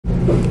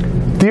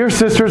Dear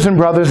sisters and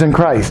brothers in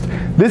Christ,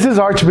 this is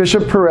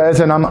Archbishop Perez,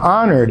 and I'm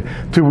honored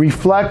to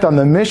reflect on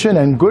the mission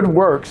and good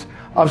works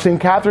of St.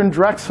 Katharine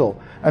Drexel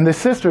and the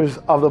Sisters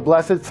of the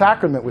Blessed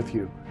Sacrament with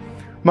you.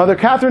 Mother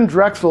Katharine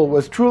Drexel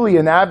was truly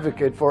an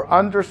advocate for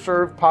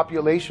underserved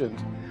populations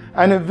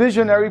and a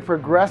visionary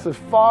progressive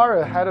far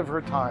ahead of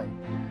her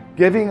time.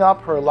 Giving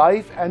up her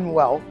life and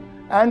wealth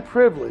and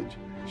privilege,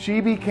 she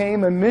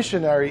became a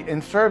missionary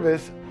in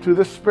service to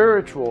the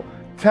spiritual,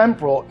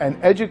 temporal, and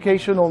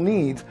educational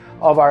needs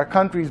of our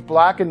country's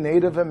Black and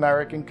Native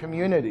American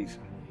communities.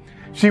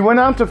 She went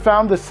on to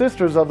found the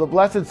Sisters of the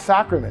Blessed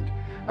Sacrament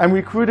and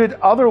recruited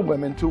other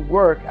women to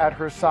work at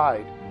her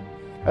side.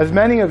 As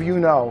many of you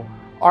know,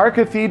 our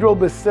Cathedral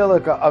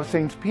Basilica of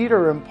Saints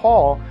Peter and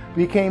Paul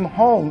became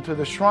home to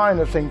the shrine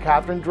of St.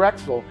 Katharine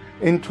Drexel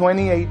in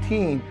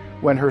 2018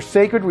 when her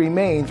sacred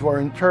remains were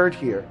interred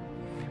here.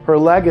 Her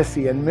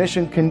legacy and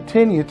mission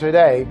continue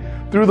today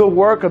through the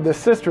work of the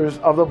Sisters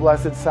of the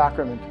Blessed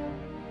Sacrament.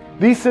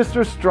 These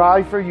sisters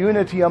strive for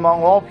unity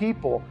among all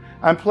people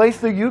and place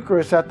the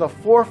Eucharist at the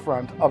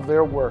forefront of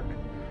their work.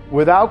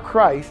 Without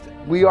Christ,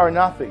 we are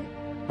nothing,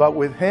 but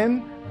with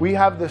Him, we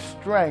have the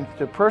strength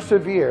to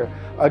persevere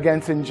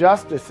against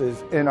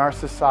injustices in our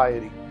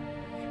society.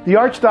 The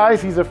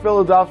Archdiocese of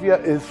Philadelphia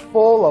is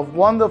full of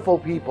wonderful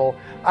people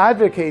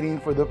advocating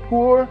for the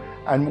poor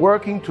and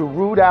working to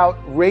root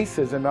out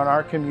racism in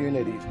our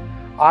communities.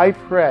 I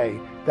pray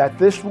that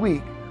this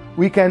week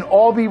we can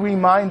all be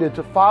reminded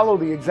to follow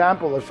the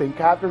example of St.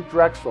 Katharine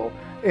Drexel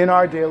in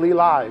our daily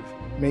lives.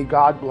 May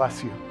God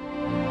bless you.